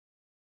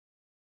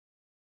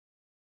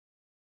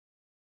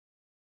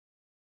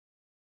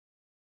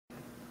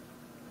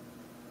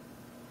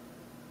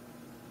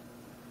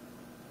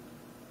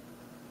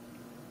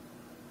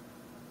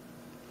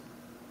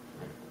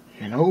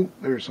And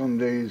there's some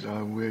days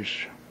I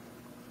wish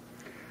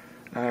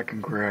I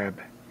can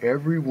grab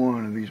every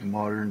one of these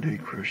modern day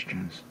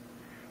Christians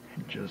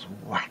and just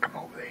whack them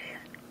over the head.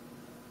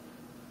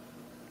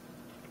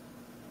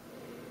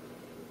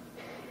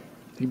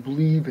 They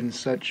believe in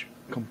such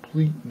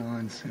complete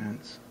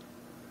nonsense,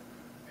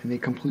 and they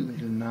completely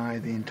deny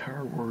the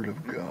entire Word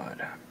of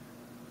God.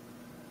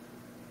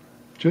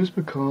 Just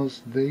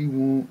because they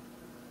want,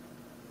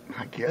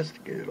 I guess, to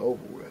get it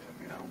over with.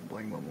 I mean, I don't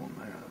blame them on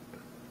that.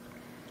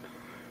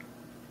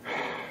 But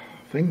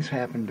things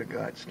happen to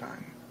God's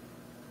time.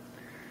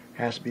 It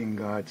has to be in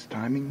God's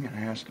timing, and it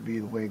has to be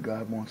the way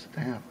God wants it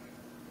to happen.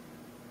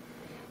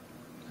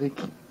 They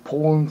keep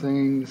pulling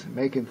things and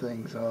making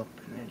things up,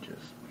 and it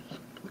just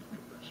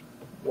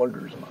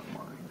wanders my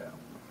mind out.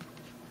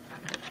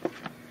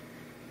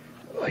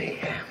 Oh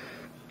yeah.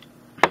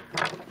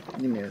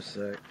 Give me a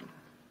sec.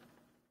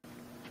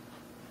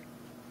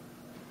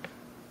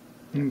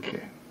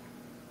 Okay.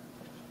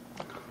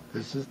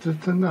 This is the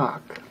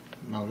Tanakh.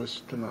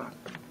 Notice Tanakh.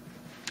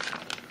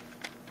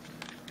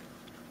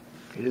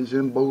 It is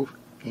in both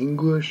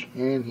English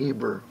and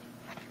Hebrew.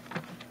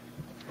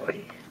 Oh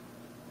yeah.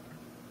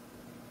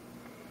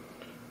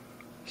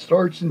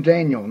 Starts in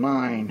Daniel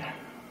 9.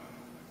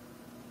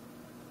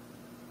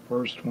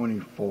 Verse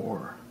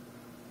 24.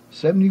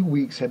 70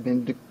 weeks have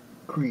been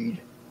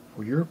decreed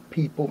for your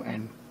people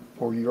and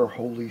for your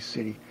holy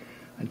city,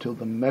 until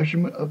the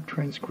measurement of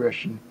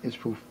transgression is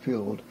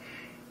fulfilled,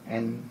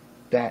 and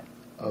that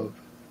of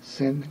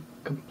sin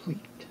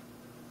complete,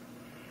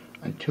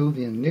 until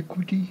the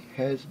iniquity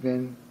has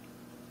been...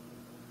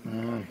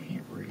 I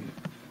can't read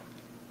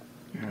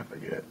it. I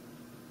forget.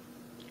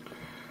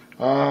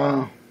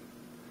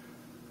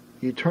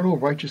 The eternal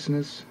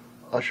righteousness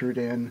ushered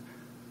in,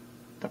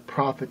 the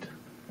prophetic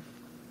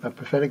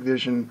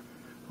vision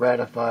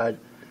ratified,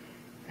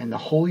 and the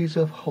holies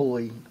of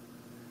holy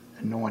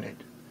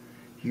anointed.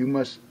 You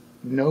must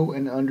know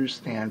and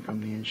understand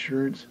from the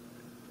assurance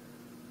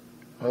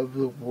of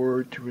the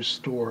word to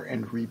restore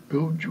and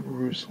rebuild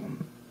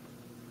Jerusalem.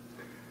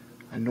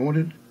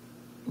 Anointed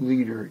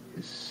leader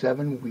is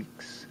 7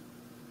 weeks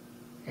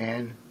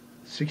and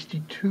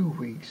 62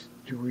 weeks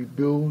to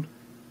rebuild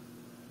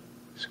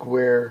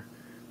square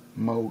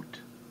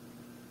moat,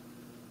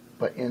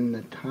 but in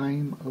the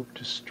time of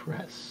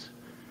distress.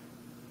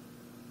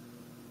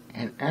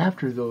 And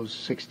after those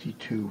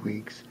 62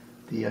 weeks,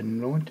 the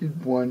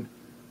anointed one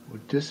will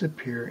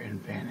disappear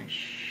and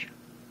vanish.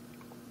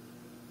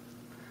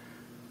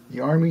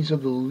 The armies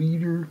of the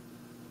leader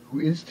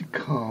who is to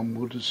come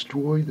will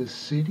destroy the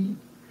city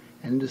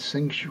and the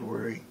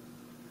sanctuary,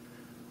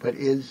 but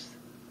its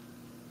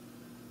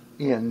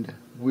end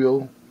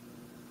will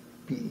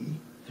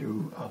be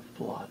through a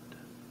flood.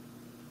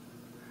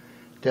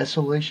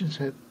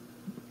 Desolations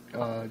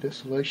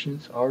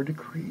are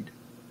decreed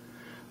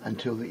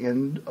until the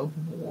end of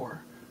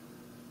war.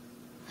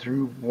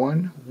 Through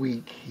 1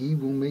 week he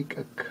will make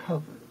a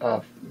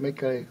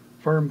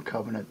firm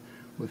covenant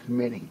with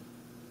many.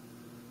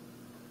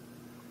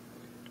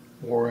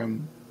 For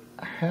in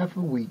half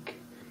a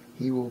week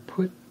he will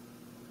put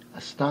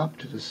a stop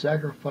to the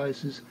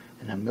sacrifices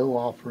and the meal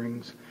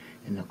offerings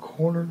at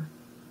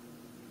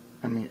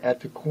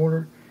the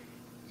corner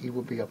he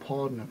will be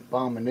appalled in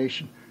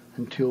abomination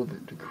until the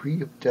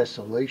decree of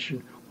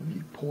desolation will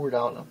be poured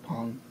out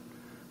upon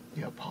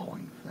the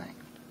appalling thing.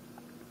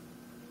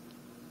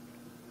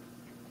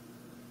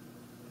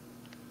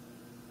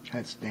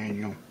 That's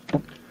Daniel.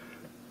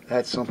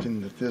 That's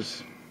something that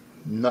this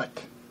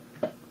nut,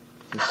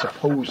 this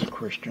supposed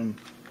Christian,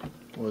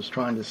 was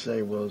trying to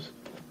say was,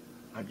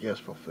 I guess,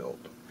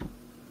 fulfilled.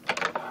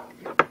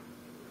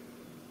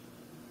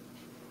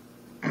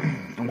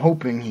 I'm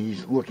hoping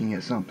he's looking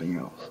at something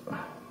else.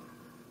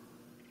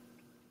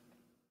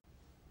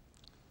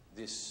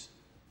 This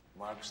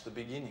marks the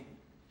beginning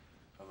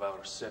of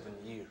our 7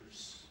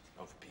 years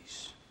of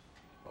peace.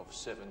 Of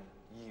 7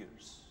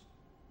 years.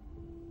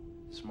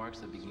 This marks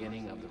the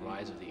beginning of the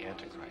rise of the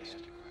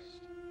Antichrist.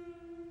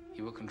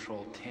 He will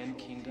control 10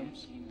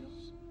 kingdoms,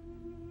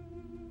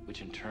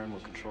 which in turn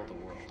will control the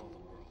world.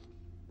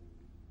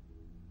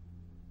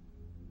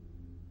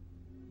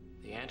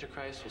 The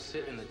Antichrist will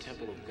sit in the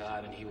temple of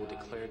God, and he will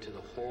declare to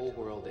the whole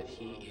world that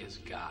he is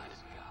God.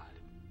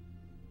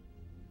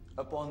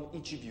 Upon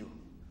each of you,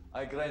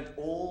 I grant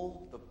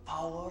all the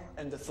power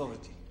and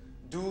authority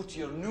due to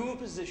your new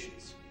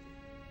positions.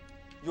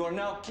 You are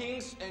now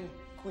kings and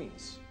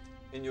queens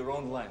in your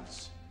own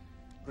lands,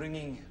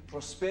 bringing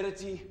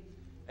prosperity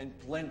and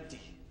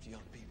plenty to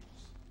your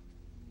peoples.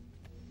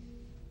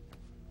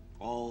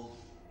 All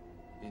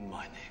in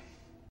my name.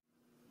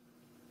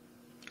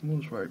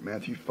 That's right,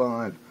 Matthew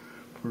 5,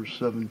 verse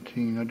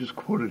 17. I just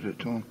quoted it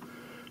to him.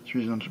 That's the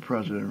reason I'm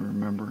surprised I didn't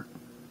remember it.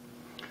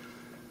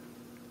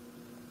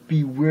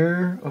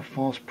 Beware of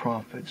false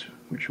prophets,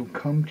 which will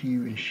come to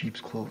you in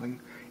sheep's clothing.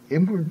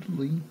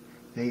 Inwardly,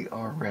 they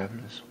are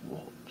ravenous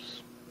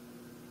wolves.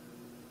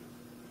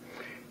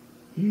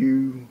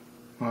 You,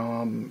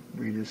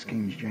 read this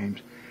King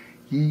James.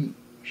 Ye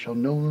shall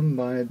know them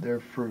by their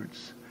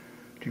fruits.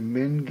 Do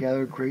men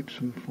gather grapes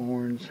from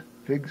thorns,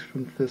 figs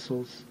from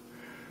thistles?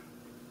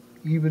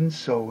 Even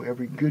so,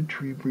 every good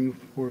tree brings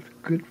forth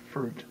good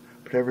fruit,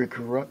 but every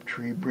corrupt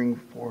tree brings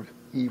forth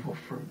evil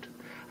fruit.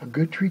 A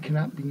good tree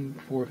cannot bring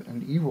forth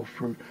an evil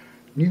fruit,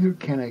 neither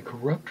can a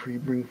corrupt tree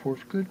bring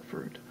forth good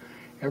fruit.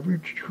 Every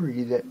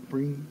tree that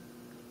brings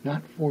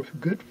not forth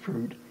good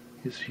fruit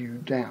is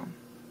hewed down,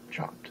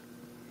 chopped,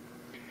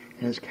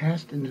 and is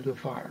cast into the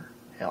fire,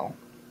 hell.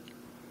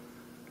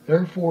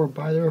 Therefore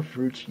by their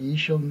fruits ye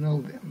shall know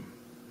them.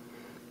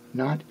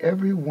 Not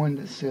every one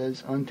that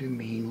says unto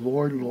me,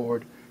 Lord,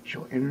 Lord,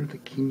 shall enter the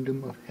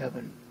kingdom of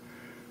heaven,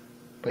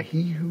 but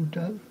he who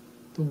doth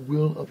the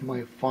will of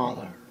my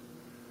Father,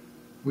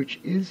 which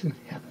is in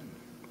heaven.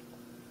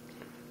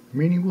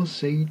 Many will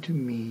say to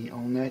me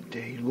on that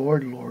day,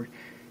 Lord, Lord,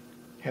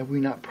 have we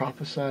not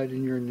prophesied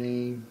in your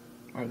name,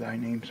 or thy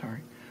name,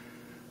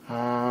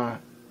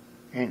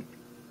 and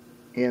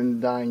in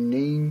thy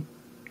name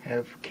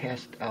have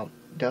cast out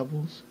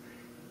devils,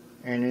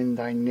 and in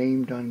thy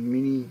name done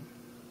many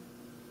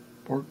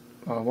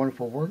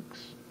wonderful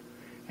works?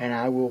 And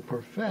I will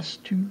profess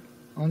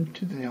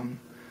unto them,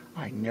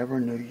 I never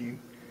knew you.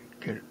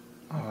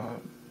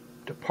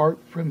 Depart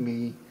from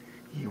me,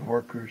 ye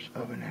workers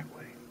of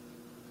iniquity.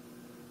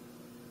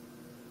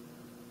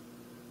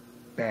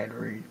 Bad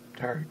read,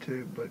 tired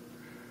too, but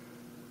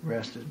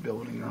rest is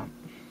building up.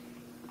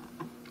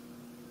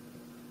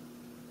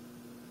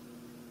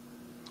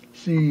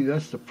 See,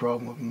 that's the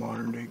problem with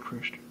modern day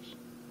Christians.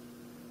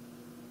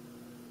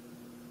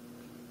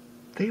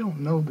 They don't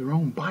know their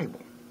own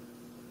Bible.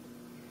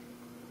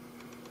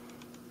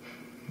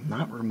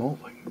 Not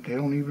remotely. They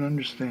don't even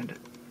understand it.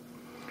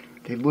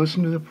 They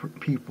listen to the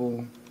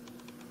people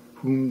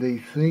whom they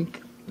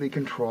think they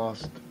can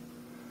trust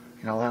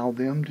and allow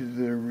them to do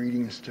their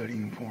reading and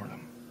studying for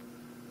them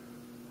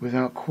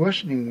without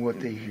questioning what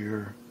they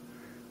hear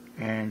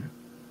and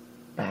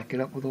back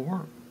it up with a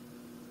word.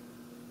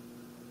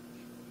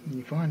 And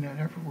you find that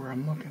everywhere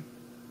I'm looking.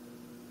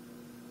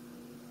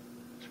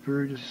 It's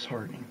very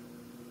disheartening.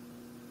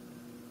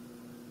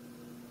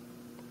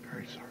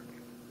 Very disheartening.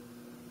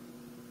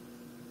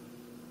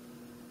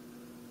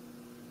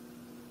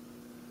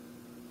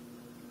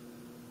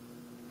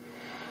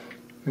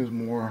 There's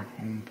more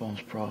on false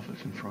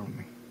prophets in front of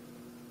me.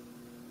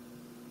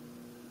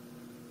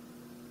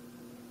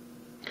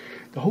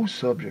 The whole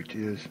subject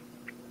is,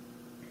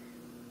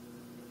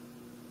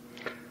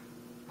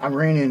 I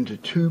ran into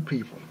two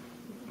people.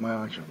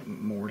 Well, actually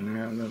more than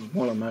that. And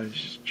one of them I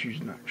just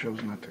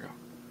chose not to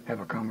have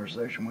a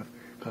conversation with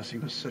because he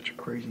was such a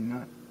crazy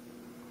nut.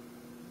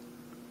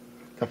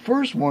 The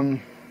first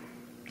one,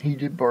 he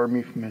did bar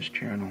me from his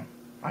channel,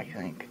 I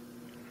think.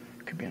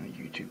 Could be on a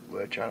YouTube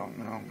glitch, I don't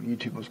know.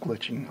 YouTube was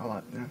glitching a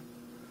lot then.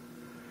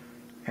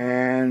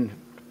 And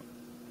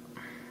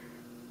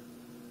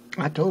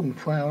I told him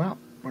flat out,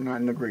 we're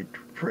not in the Great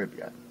Trib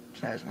yet.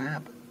 It hasn't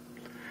happened.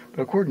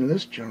 But according to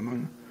this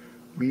gentleman,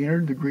 we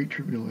entered the Great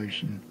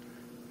Tribulation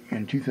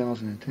in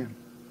 2010.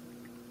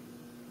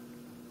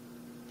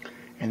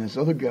 And this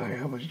other guy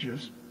I was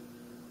just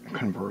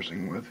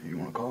conversing with, if you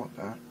want to call it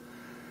that,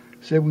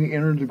 said we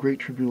entered the Great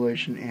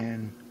Tribulation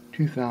in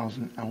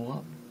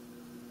 2011.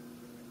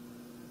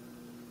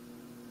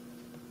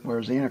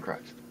 Where's the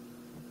Antichrist?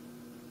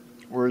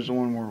 Where's the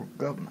one world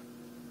government?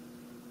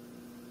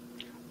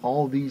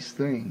 All these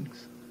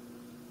things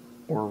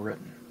were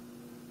written.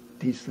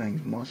 These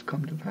things must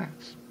come to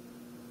pass.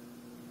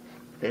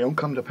 If they don't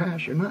come to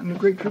pass, you're not in the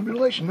Great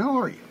Tribulation, now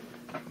are you?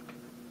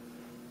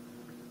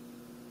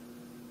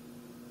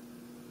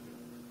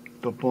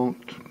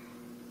 Debunked.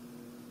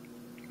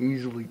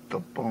 Easily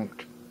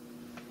debunked.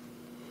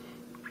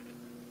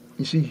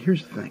 You see,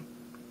 here's the thing.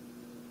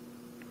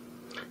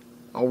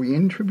 Are we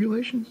in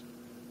tribulations?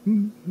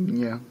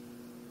 Yeah.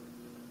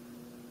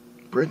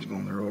 Britain's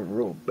going through a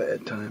real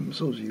bad time,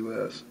 so's the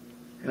U.S.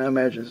 And I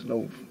imagine it's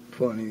no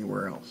fun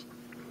anywhere else.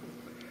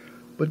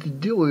 But the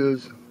deal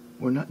is,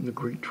 we're not in the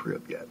Great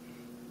Trib yet.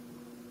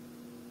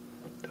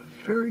 The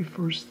very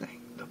first thing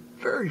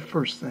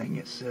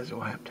it says will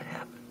have to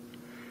happen.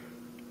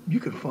 You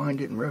can find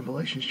it in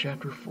Revelation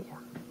chapter 4.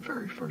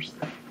 Very first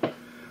thing.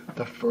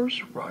 The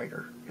first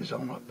rider is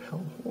on a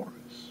pale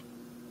horse.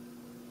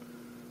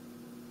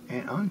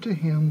 And unto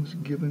him was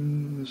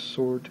given the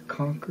sword to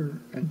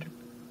conquer and to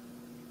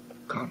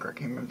conquer. I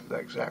can't remember the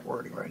exact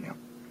wording right now.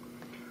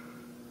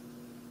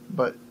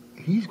 But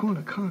he's going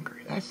to conquer.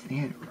 That's the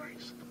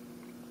Antichrist.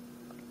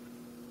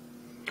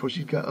 Of course,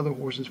 he's got other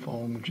horses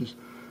following, which is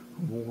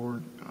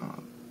war,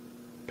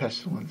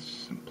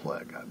 pestilence, and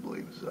plague, I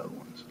believe, is the other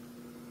ones.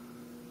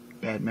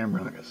 Bad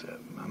memory, like I said.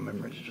 My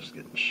memory is just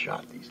getting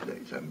shot these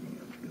days. I've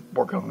been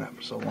working on that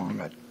for so long,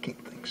 I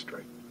can't think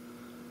straight.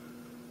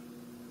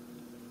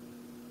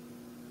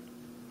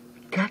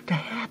 Got to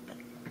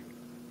happen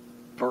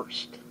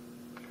first.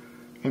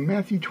 In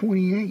Matthew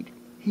 28,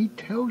 he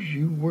tells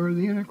you where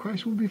the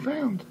Antichrist will be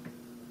found.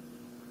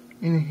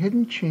 In a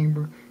hidden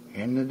chamber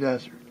in the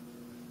desert.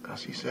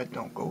 Because he said,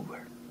 don't go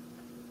there.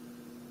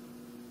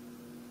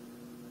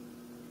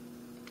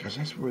 Because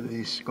that's where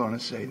he's going to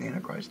say the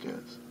Antichrist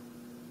is.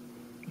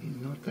 He's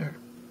not there.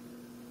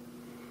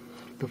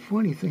 The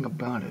funny thing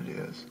about it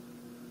is,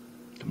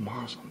 the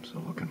Muslims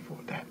are looking for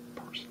that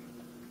person.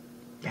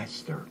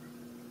 That's their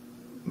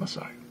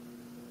Messiah.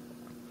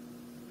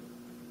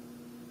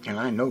 And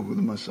I know who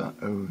the Messiah,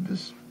 who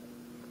this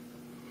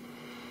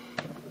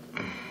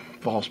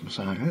false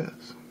Messiah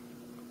is.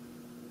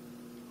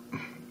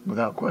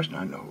 Without question,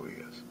 I know who he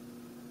is.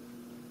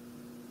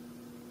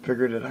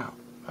 Figured it out.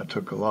 I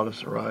took a lot of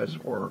Sarai's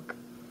work,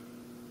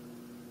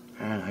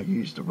 and I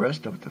used the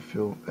rest of it to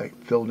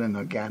filled in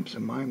the gaps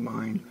in my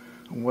mind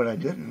on what I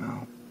didn't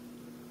know.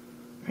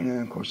 And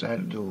then, of course, I had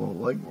to do a little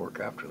legwork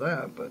after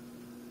that, but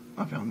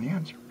I found the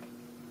answer.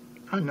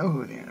 I know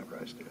who the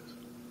Antichrist is.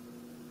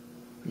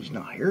 He's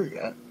not here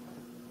yet,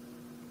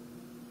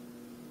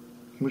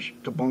 which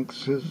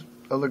debunks his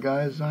other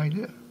guy's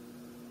idea.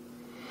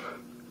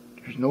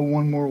 There's no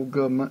one world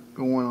government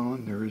going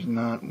on. There is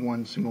not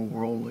one single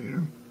world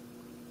leader.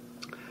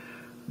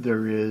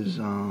 There is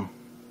no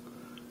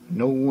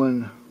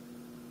one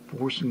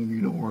forcing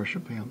you to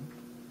worship him.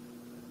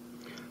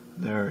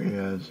 There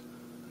is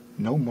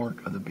no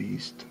mark of the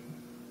beast.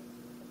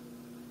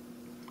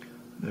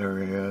 There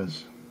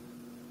is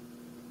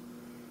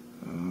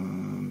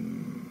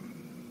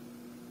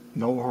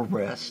no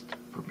arrest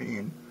for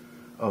being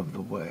of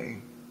the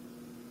way,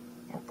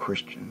 or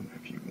Christian,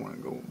 if you want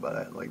to go by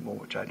that label,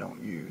 which I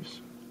don't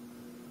use.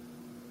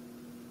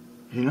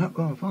 You're not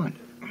going to find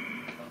it.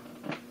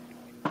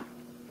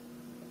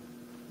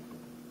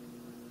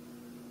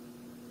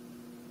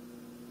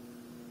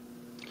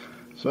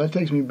 So that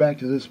takes me back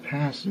to this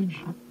passage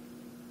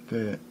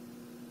that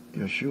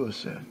Yeshua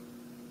said,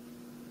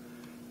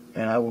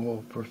 "And I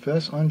will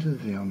profess unto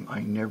them,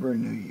 I never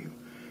knew you.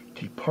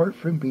 Depart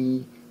from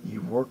me, ye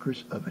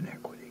workers of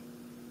iniquity."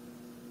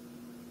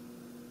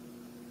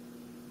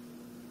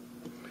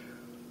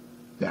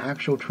 The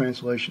actual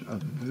translation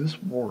of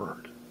this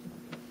word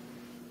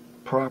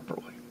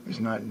properly is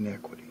not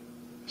iniquity,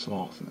 it's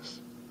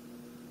lawlessness.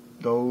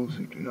 Those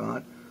who do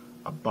not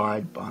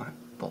abide by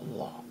the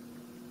law.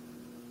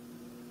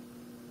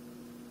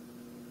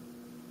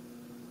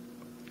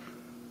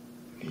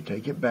 If you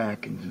take it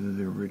back into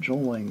the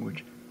original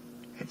language,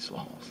 it's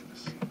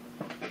lawlessness.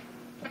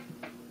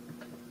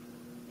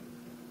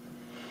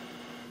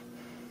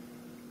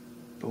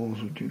 Those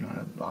who do not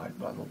abide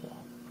by the law.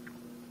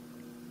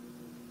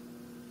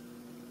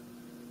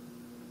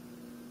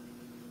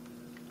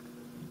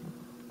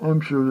 I'm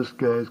sure this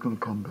guy is going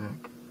to come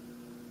back.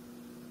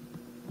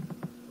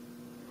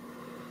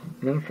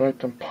 Matter of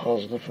fact, I'm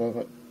positive of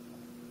it.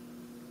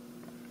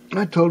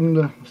 I told him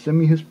to send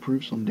me his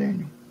proofs on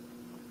Daniel.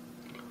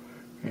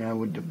 And I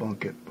would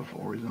debunk it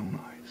before his own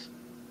eyes.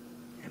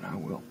 And I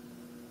will.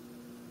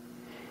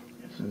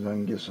 As soon as I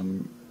can get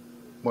some,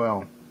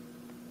 well,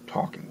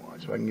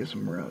 talking-wise, if I can get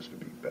some rest, it'd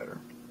be better.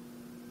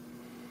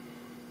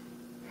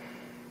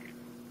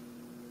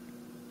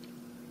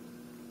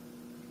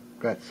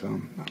 Got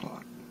some, not a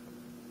lot.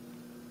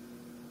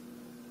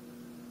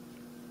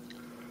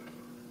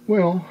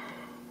 Well,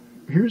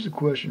 here's a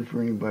question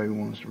for anybody who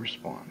wants to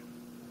respond.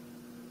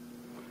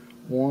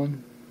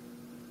 1.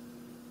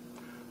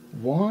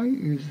 Why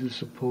is the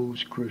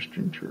supposed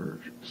Christian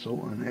church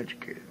so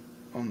uneducated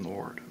on the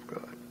Word of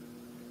God?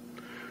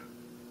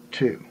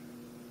 2.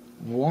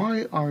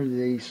 Why are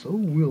they so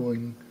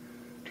willing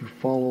to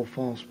follow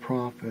false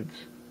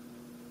prophets,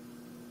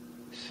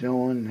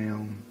 selling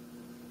them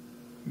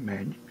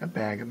a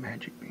bag of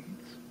magic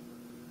beans?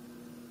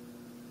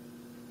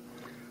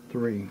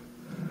 3.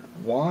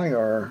 Why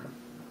are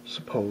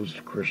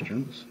supposed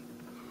Christians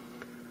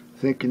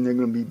thinking they're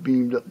going to be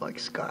beamed up like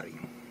Scotty,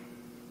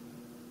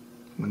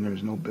 when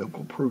there's no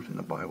biblical proof in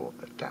the Bible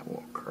that that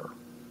will occur?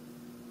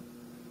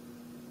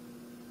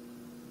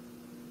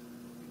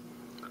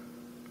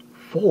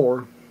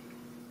 4,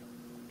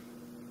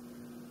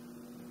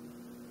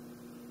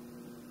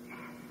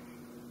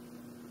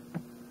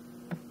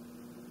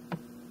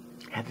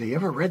 have they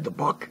ever read the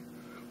book?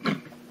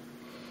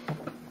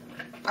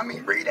 I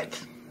mean, read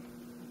it.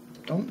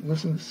 Don't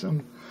listen to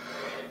some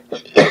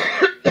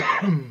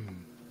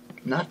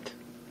nut.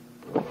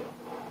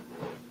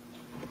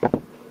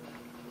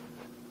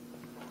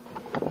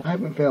 I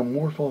haven't found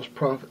more false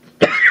prophets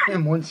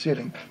in one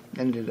sitting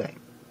than today.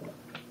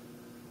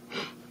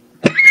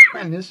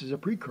 And this is a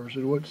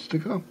precursor to what's to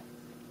come.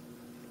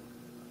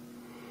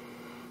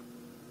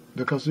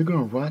 Because they're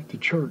going to rot the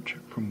church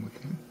from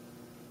within.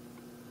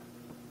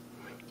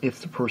 If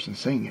the person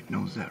saying it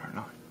knows that or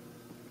not.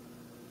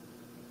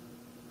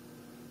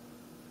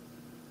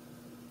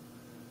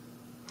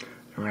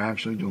 They're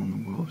actually doing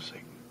the will of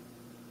Satan.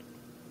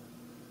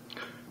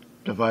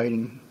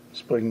 Dividing,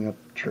 splitting up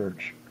the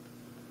church.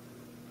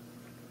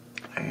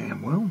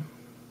 And, well,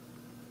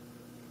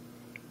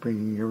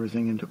 bringing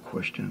everything into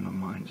question in the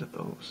minds of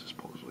those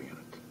supposedly in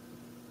it.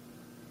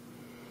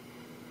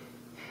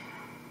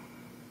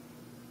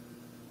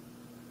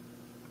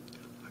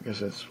 I guess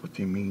that's what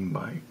they mean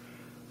by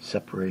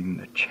separating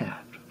the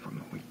chaff from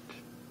the wheat.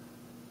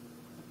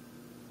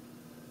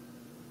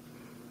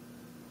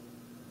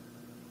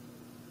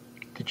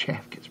 The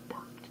chaff gets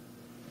burnt.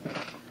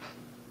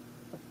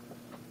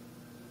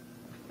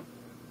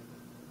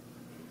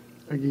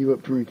 I gave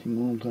up drinking a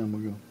long time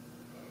ago.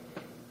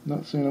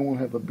 Not saying I won't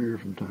have a beer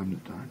from time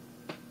to time.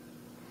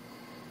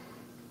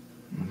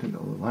 I think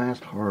the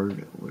last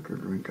hard liquor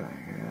drink I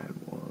had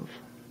was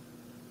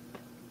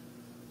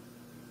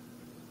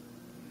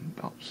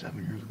about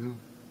 7 years ago.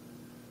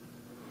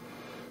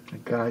 I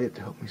got it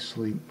to help me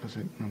sleep because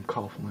I'm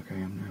coughing like I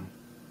am now.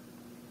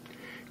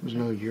 It was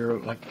another year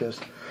like this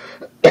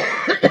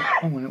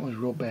when it was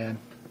real bad.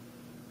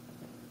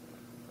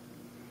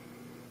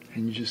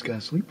 And you just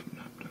gotta sleep from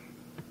that.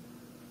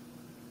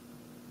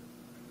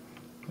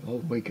 I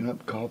was waking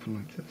up coughing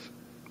like this.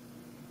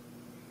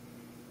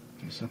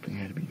 And something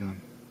had to be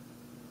done.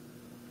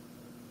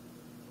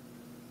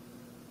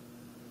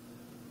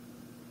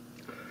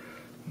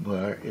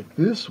 But if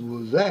this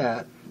was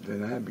that,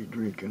 then I'd be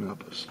drinking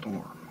up a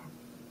storm.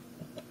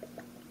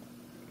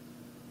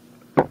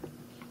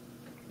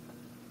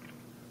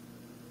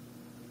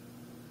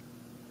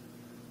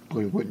 But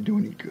it wouldn't do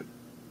any good.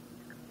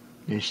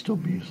 They'd still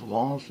be as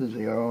lost as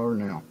they are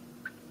now.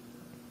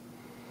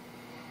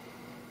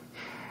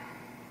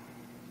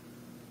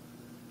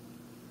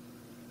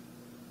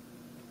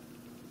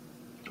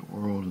 The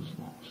world is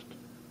lost.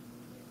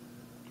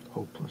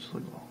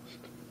 Hopelessly lost.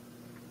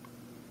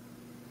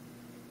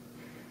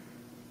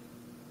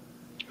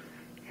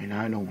 And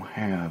I don't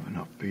have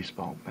enough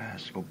baseball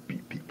bats to go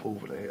beat people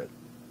over the head.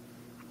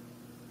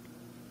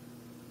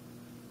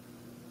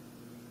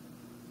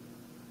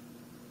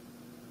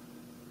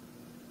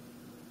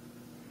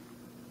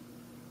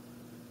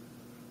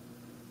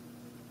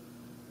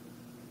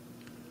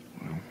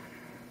 Well,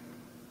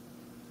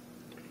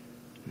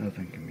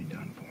 nothing can be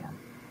done for them.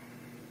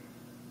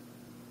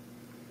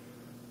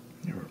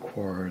 It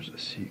requires a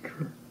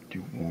seeker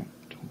to want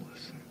to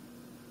listen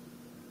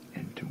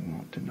and to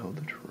want to know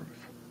the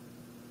truth.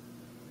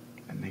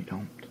 And they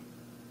don't.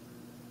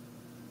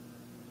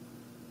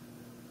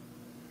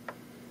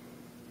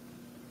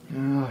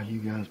 Ah, you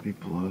guys be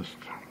blessed.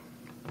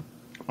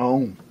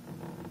 Oh.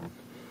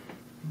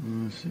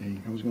 Let's see.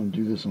 I was going to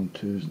do this on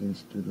Tuesday.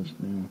 Let's do this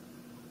now.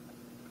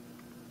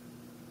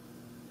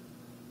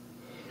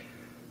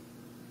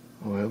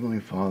 Oh, Heavenly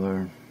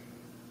Father,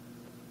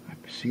 I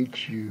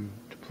beseech you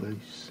to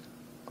place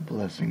a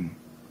blessing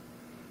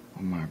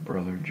on my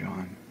brother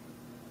John.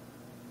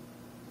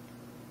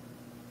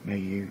 May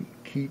you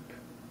keep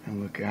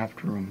and look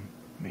after him.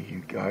 May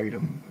you guide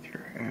him with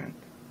your hand.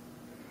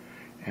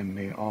 And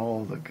may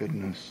all the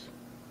goodness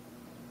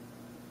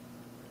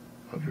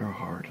of your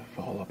heart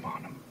fall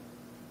upon him.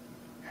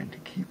 And to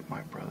keep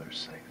my brother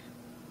safe.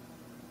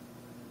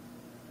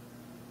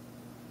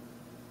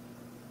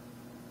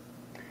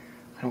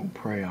 I don't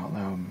pray out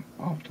loud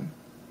often.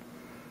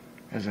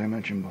 As I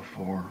mentioned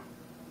before,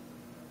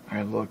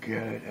 I look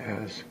at it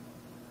as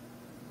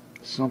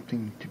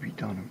something to be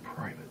done in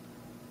private.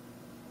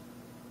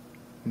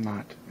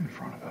 Not in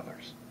front of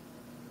others.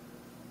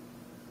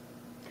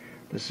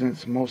 But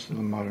since most of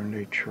the modern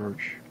day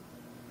church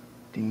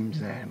deems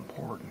that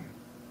important,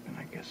 then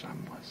I guess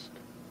I'm blessed.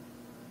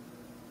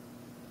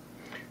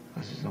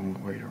 This is the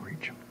only way to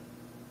reach them.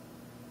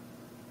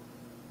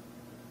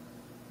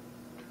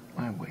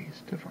 My way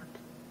is different.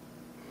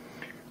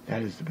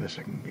 That is the best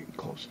I can get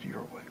close to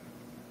your way.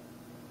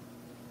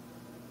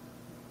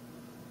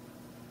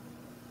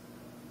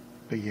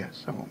 But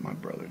yes, I want my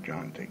brother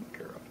John taken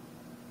care of.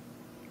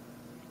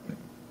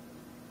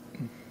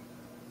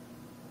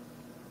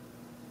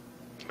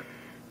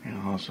 And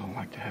I also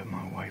like to have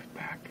my wife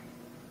back.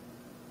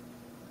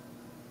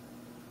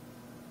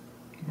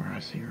 Where I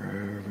see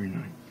her every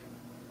night.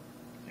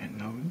 And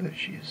know that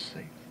she is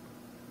safe.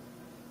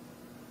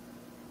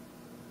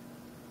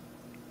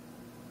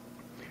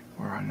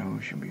 Where I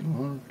know she'll be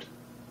loved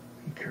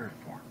and cared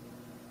for.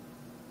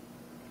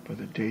 For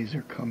the days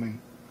are coming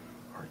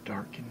are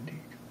dark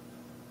indeed.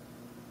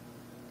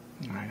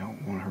 And I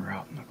don't want her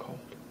out in the cold.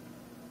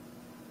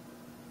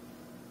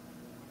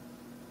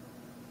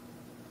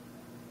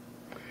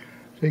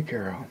 Take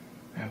care, Al.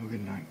 Have a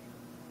good night.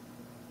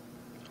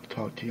 I'll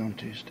talk to you on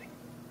Tuesday.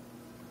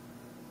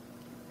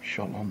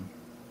 Shalom.